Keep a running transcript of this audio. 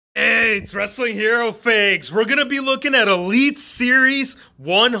Alright, Wrestling Hero Fakes. We're going to be looking at Elite Series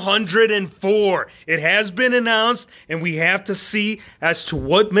 104. It has been announced, and we have to see as to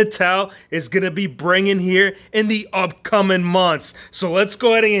what Mattel is going to be bringing here in the upcoming months. So let's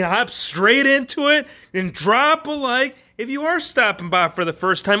go ahead and hop straight into it and drop a like if you are stopping by for the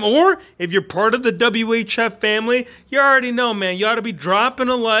first time, or if you're part of the WHF family. You already know, man, you ought to be dropping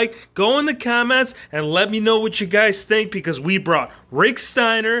a like, go in the comments, and let me know what you guys think, because we brought Rick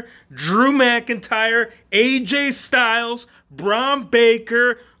Steiner, Drew McIntyre, AJ Styles, Braun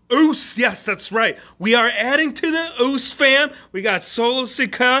Baker, Oos, yes, that's right. We are adding to the Oos fam. We got Solo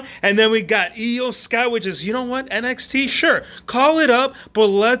Sikoa, and then we got Io Sky, which is, you know what, NXT? Sure, call it up, but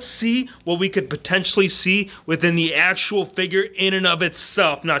let's see what we could potentially see within the actual figure in and of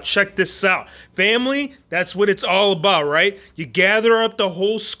itself. Now, check this out. Family, that's what it's all about, right? You gather up the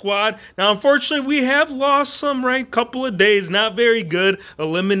whole squad. Now, unfortunately, we have lost some, right? Couple of days, not very good.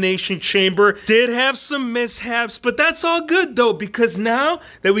 Elimination Chamber did have some mishaps, but that's all good, though, because now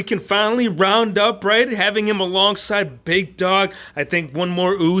that we can finally round up, right, having him alongside Big Dog, I think one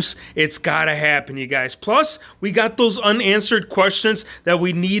more Oos, it's gotta happen, you guys. Plus, we got those unanswered questions that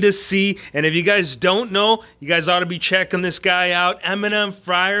we need to see, and if you guys don't know, you guys ought to be checking this guy out. Eminem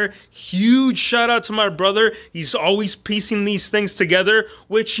Fryer, huge shout out to my brother. He's always piecing these things together,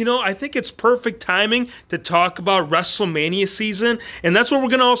 which, you know, I think it's perfect timing to talk about Wrestlemania season, and that's what we're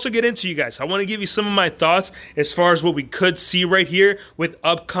gonna also get into, you guys. I want to give you some of my thoughts as far as what we could see right here with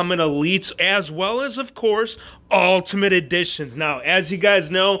upcoming elites, as well as, of course, Ultimate Editions. Now, as you guys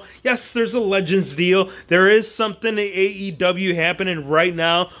know, yes, there's a Legends deal. There is something to AEW happening right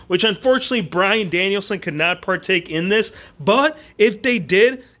now, which unfortunately Bryan Danielson could not partake in this, but if they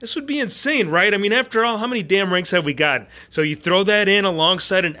did, this would be insane, right? I mean, after all, how many damn ranks have we gotten? So you throw that in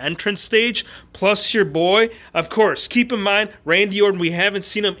alongside an entrance stage, plus your boy. Of course, keep in mind, Randy Orton, we haven't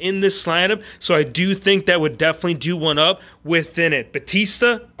seen him in this lineup, so I do think that would definitely do one up within it.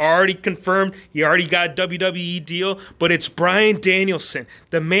 Batista, already confirmed. He already got a WWE deal, but it's Bryan Danielson,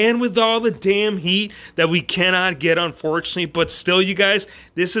 the man with all the damn heat that we cannot get, unfortunately. But still, you guys,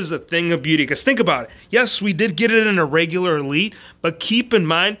 this is a thing of beauty, because think about it. Yes, we did get it in a regular elite, but keep in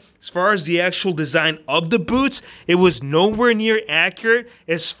mind, as far as the actual design of the boots, it was nowhere near accurate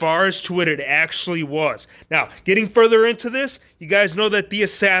as far as to what it actually was. Now, getting further into this, you guys know that the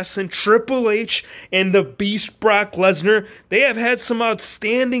Assassin, Triple H, and the Beast Brock Lesnar, they have had some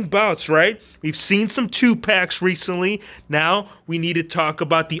outstanding bouts, right? We've seen some 2-packs recently. Now, we need to talk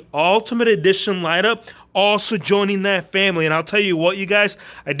about the Ultimate Edition lineup also joining that family. And I'll tell you what, you guys,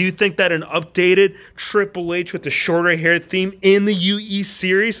 I do think that an updated Triple H with the shorter hair theme in the UE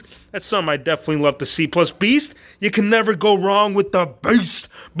series, that's something I definitely love to see. Plus, Beast, you can never go wrong with the Beast,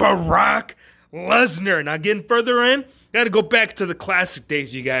 Brock Lesnar. Now, getting further in, got to go back to the classic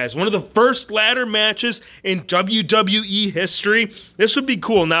days, you guys. One of the first ladder matches in WWE history. This would be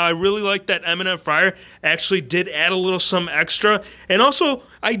cool. Now, I really like that Eminem Fryer actually did add a little some extra. And also,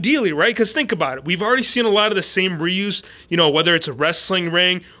 ideally, right? Because think about it. We've already seen a lot of the same reuse, you know, whether it's a wrestling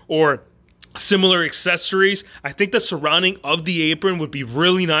ring or similar accessories. I think the surrounding of the apron would be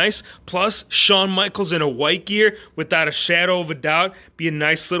really nice. Plus, Shawn Michaels in a white gear, without a shadow of a doubt, be a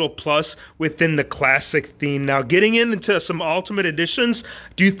nice little plus within the classic theme. Now, getting into some Ultimate Editions,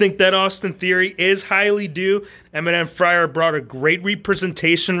 do you think that Austin Theory is highly due? Eminem Fryer brought a great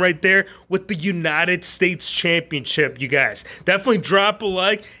representation right there with the United States Championship, you guys. Definitely drop a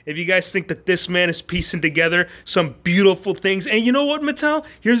like if you guys think that this man is piecing together some beautiful things. And you know what, Mattel?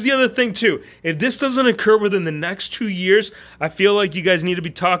 Here's the other thing, too. If this doesn't occur within the next 2 years, I feel like you guys need to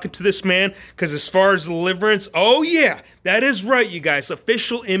be talking to this man, because as far as Deliverance, oh yeah, that is right, you guys.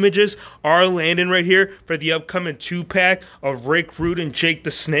 Official images are landing right here for the upcoming 2-pack of Rick Rude and Jake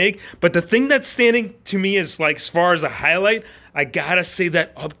the Snake. But the thing that's standing to me is, like, as far as a highlight, I gotta say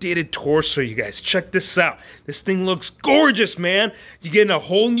that updated torso, you guys. Check this out. This thing looks gorgeous, man. You're getting a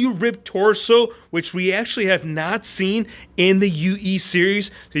whole new ripped torso, which we actually have not seen in the UE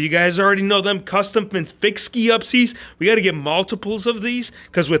series. So you guys already know them custom fixed ski upsies. We gotta get multiples of these,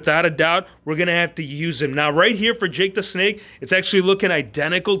 because without a doubt, we're gonna have to use them. Now, right here for Jake the Snake, it's actually looking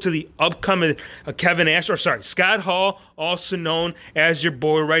identical to the upcoming Scott Hall, also known as your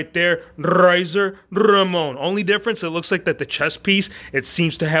boy right there, Razor Ramon. Only difference, it looks like that the chest piece, it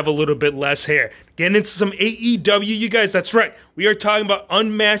seems to have a little bit less hair. Getting into some AEW, you guys, that's right. We are talking about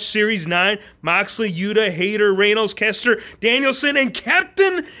Unmatched Series 9, Moxley, Yuta, Hayter, Reynolds, Kester, Danielson, and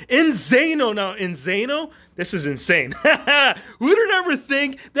Captain Nzano. Now, Nzano, this is insane. Who would ever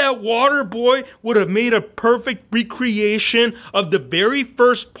think that Waterboy would have made a perfect recreation of the very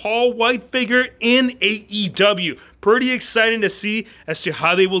first Paul White figure in AEW? Pretty exciting to see as to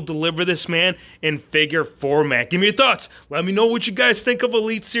how they will deliver this, man, in figure format. Give me your thoughts. Let me know what you guys think of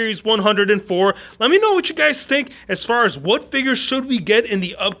Elite Series 104. Let me know what you guys think as far as what figures should we get in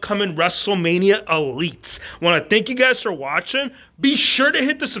the upcoming WrestleMania Elites. Want to thank you guys for watching. Be sure to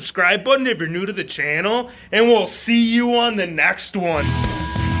hit the subscribe button if you're new to the channel, and we'll see you on the next one.